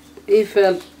 He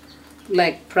felt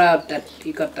like proud that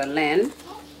he got the land,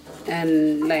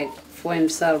 and like for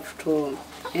himself to,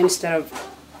 instead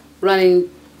of running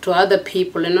to other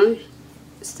people, you know,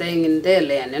 staying in their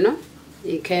land, you know.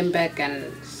 He came back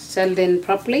and settled in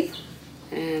properly,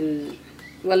 and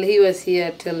well, he was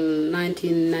here till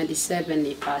 1997.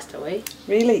 He passed away.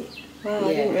 Really? Wow, Yeah.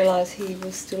 I didn't realise he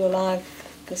was still alive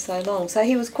for so long. So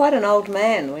he was quite an old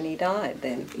man when he died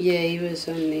then? Yeah, he was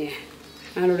only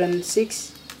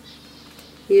 106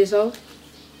 years old.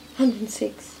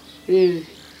 106?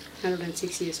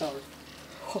 106 years old.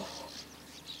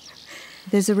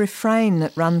 There's a refrain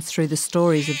that runs through the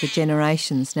stories of the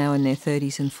generations now in their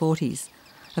 30s and 40s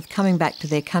of coming back to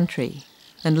their country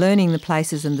and learning the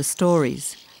places and the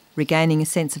stories, regaining a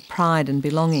sense of pride and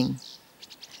belonging.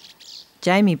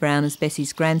 Jamie Brown is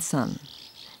Bessie's grandson.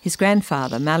 His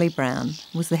grandfather, Mally Brown,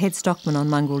 was the head stockman on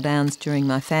Mongrel Downs during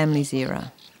my family's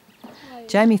era.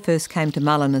 Jamie first came to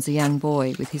Mullen as a young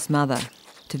boy with his mother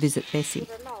to visit Bessie.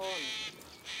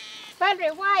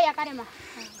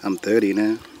 I'm 30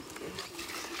 now.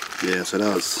 Yeah, so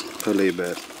that was probably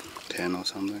about 10 or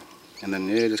something. And then,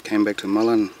 yeah, just came back to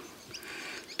Mullen,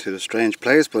 to the strange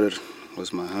place, but it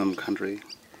was my home country.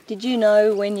 Did you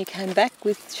know when you came back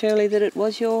with Shirley that it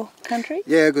was your country?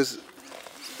 Yeah, because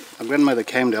my grandmother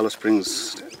came to Alice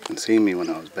Springs and see me when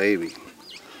I was a baby.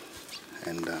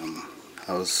 And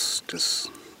I was just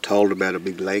told about a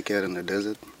big lake out in the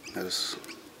desert. There's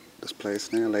this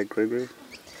place now, Lake Gregory.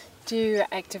 Do you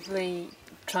actively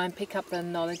try and pick up the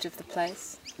knowledge of the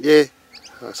place? Yeah,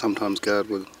 I sometimes go out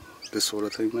with this sort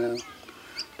of thing now.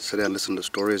 Sit down and listen to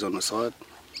stories on the side.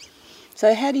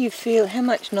 So how do you feel, how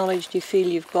much knowledge do you feel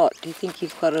you've got? Do you think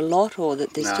you've got a lot or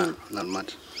that there's still... not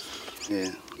much.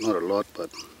 Yeah, not a lot,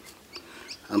 but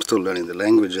I'm still learning the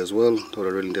language as well. Thought I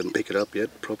really didn't pick it up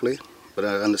yet properly. But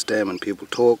I understand when people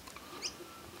talk,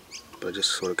 but I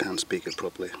just sort of can't speak it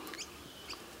properly.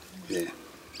 Yeah.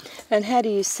 And how do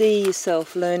you see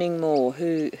yourself learning more?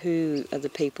 Who are the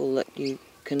people that you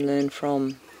can learn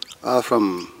from?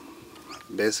 From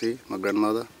Bessie, my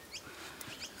grandmother.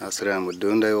 I sit around with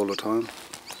Dunday all the time.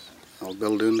 I'll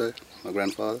Bill Dunday, my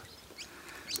grandfather.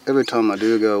 Every time I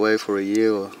do go away for a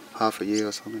year or half a year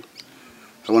or something,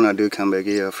 and when I do come back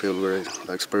here, I feel very,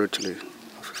 like, spiritually,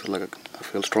 I feel like I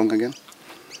feel strong again.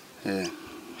 Yeah,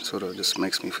 sort of just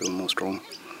makes me feel more strong.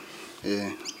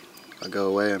 Yeah, I go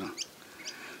away and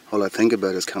all I think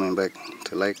about is coming back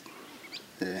to Lake.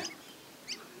 Yeah,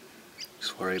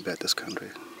 just worry about this country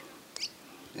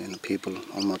and the people,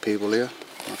 all my people here,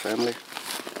 my family.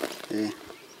 Yeah.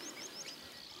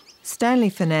 Stanley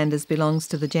Fernandez belongs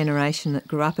to the generation that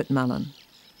grew up at Mullen.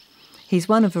 He's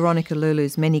one of Veronica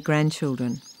Lulu's many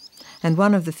grandchildren and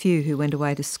one of the few who went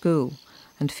away to school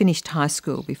and finished high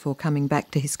school before coming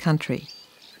back to his country.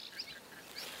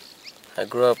 I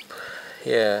grew up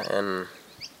here and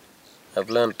I've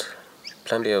learnt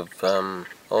plenty of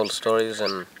old stories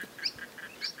and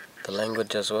the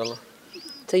language as well.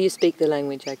 So you speak the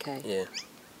language, okay? Yeah.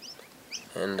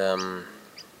 And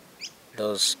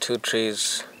those two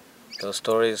trees, those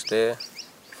stories there,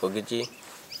 Fugiji,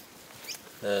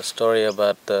 the story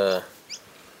about the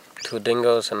two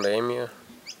dingoes and the emu,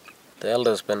 the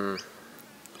elders been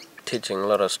teaching a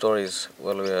lot of stories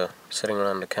while we were sitting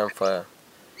around the campfire,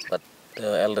 but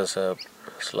the elders are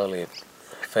slowly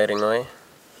fading away,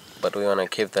 but we want to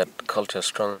keep that culture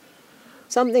strong.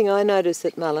 Something I notice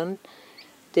at Mullen,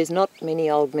 there's not many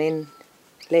old men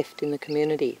left in the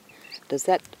community. Does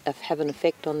that have an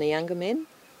effect on the younger men?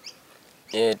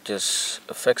 Yeah, it just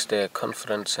affects their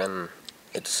confidence, and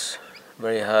it's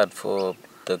very hard for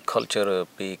the culture to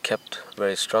be kept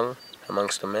very strong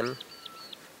amongst the men.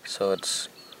 So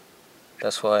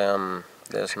that's why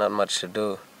there's not much to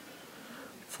do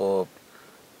for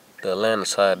the land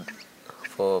side,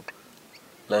 for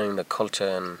learning the culture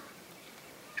and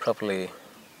properly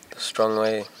the strong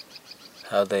way,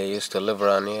 how they used to live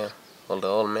around here, all the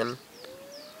old men.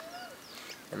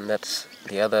 And that's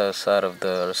the other side of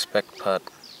the respect part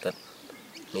that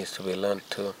needs to be learned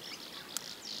too.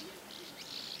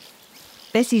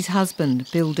 Bessie's husband,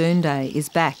 Bill Doonday, is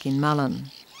back in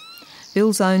Mullen.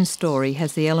 Bill's own story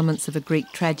has the elements of a Greek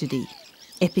tragedy,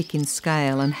 epic in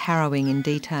scale and harrowing in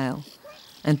detail,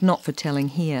 and not for telling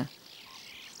here.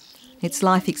 It's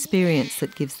life experience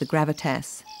that gives the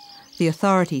gravitas, the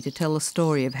authority to tell the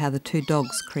story of how the two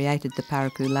dogs created the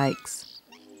Paruku Lakes.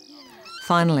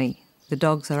 Finally, the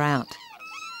dogs are out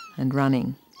and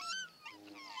running.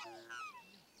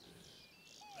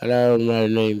 Hello, my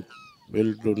name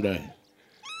Bill Doonday.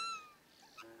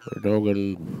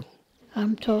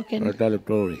 I'm talking. I tell a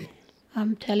story.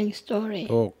 I'm telling story.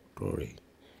 Talk story.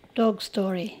 Dog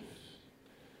story.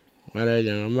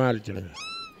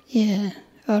 Yeah,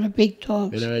 or a big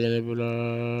dogs.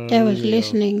 They was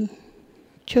listening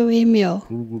to emu.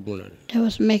 They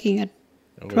was making a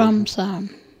drum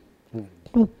sound.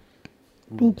 Doop,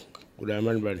 doop.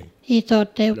 He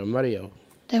thought they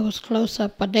was close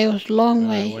up, but they was long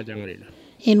way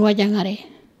in Wajangari.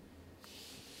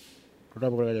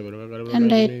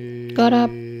 And they got up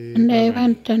and they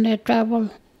went and they traveled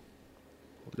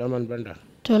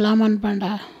to Laman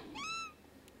Banda.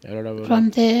 From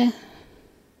there,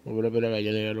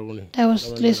 they was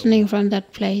listening from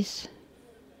that place.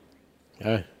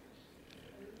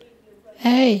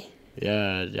 Hey.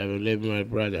 Yeah, they will leave my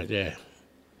brother there.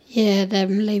 Yeah, they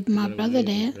will leave my brother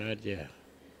there. Right there.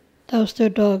 Those two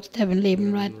dogs, they will leave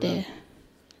him right there.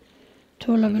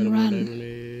 Two of them run.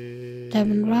 They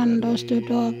will run, those two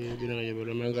dogs,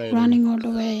 running all the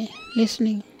way,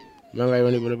 listening to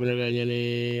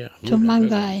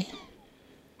Mangai.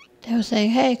 They were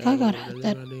saying, hey, Kagara,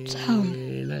 that sound.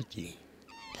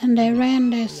 Then they ran,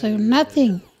 they saw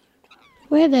nothing.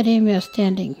 Where that emu was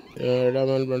standing? From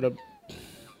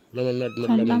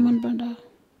Laman Banda.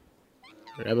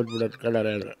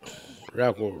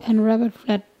 And rabbit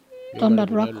flat on that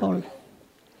rock hole.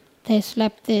 They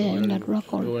slept there in that rock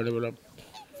hole.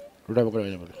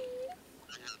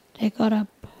 They got up.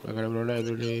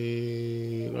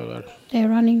 They're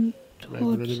running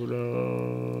towards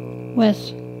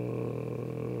west.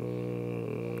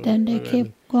 Then they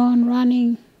keep going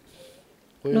running,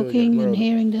 looking and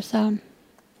hearing the sound.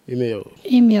 Emu.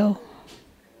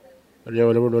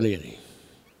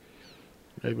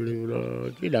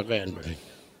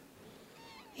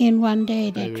 In one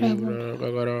day they traveled.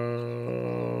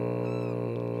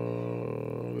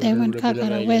 They went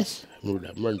Kakara west.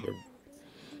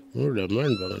 They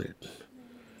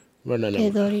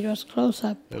thought it was close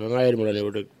up.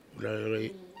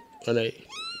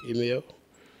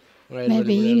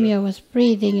 Maybe emu was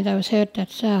breathing, it was heard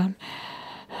that sound.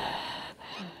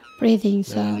 breathing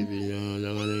sound.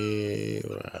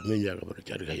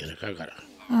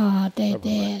 Oh,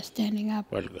 they're standing up.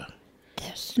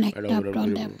 They're snacked up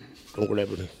on them.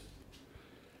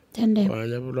 Then they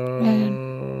ran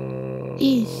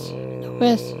east,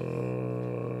 west,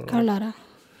 Kalara.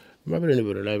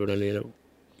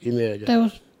 They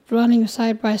was running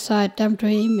side by side, them to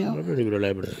email.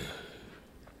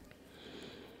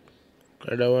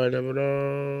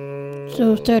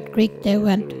 So Third Creek they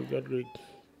went.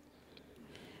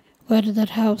 Where to that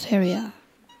house area.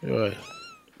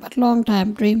 But long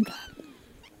time, dream time.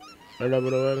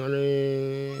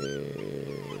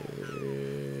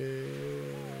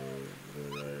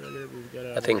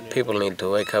 I think people need to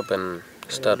wake up and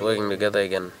start working together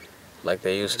again, like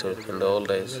they used to in the old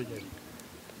days.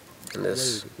 And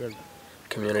this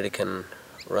community can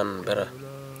run better.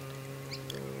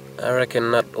 I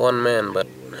reckon not one man, but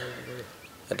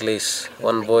at least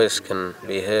one voice can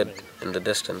be heard in the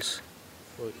distance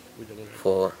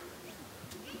for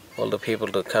all the people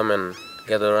to come and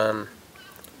gather around,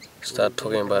 start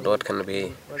talking about what can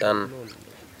be done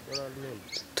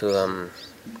to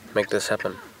make this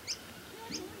happen.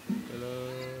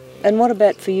 And what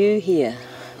about for you here?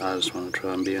 I just want to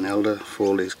try and be an elder for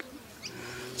all these.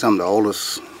 I'm the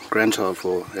oldest grandchild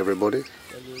for everybody.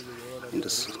 And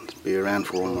just be around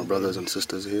for all my brothers and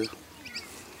sisters here.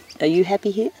 Are you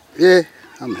happy here? Yeah,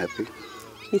 I'm happy.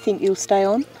 You think you'll stay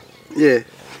on? Yeah,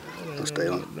 I'll stay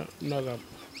on.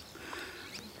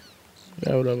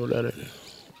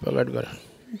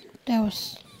 They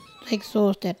was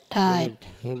exhausted, tired,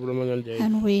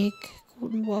 and weak.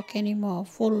 Couldn't walk anymore.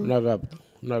 Full.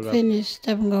 Finished.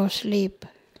 Them go sleep.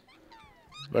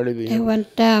 They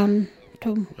went down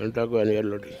to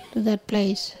that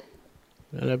place.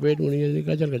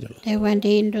 They went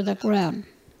into the ground.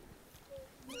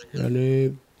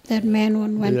 That man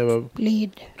one went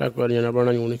lead.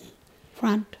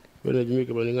 Front.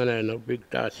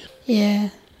 Yeah,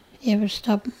 he was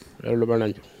stop.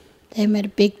 They made a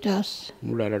big dust.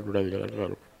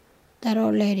 That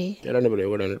old lady.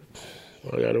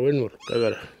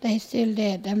 They still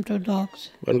there, them two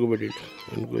dogs.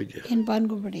 In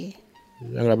Bangubadi.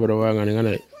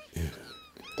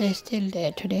 They're still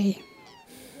there today.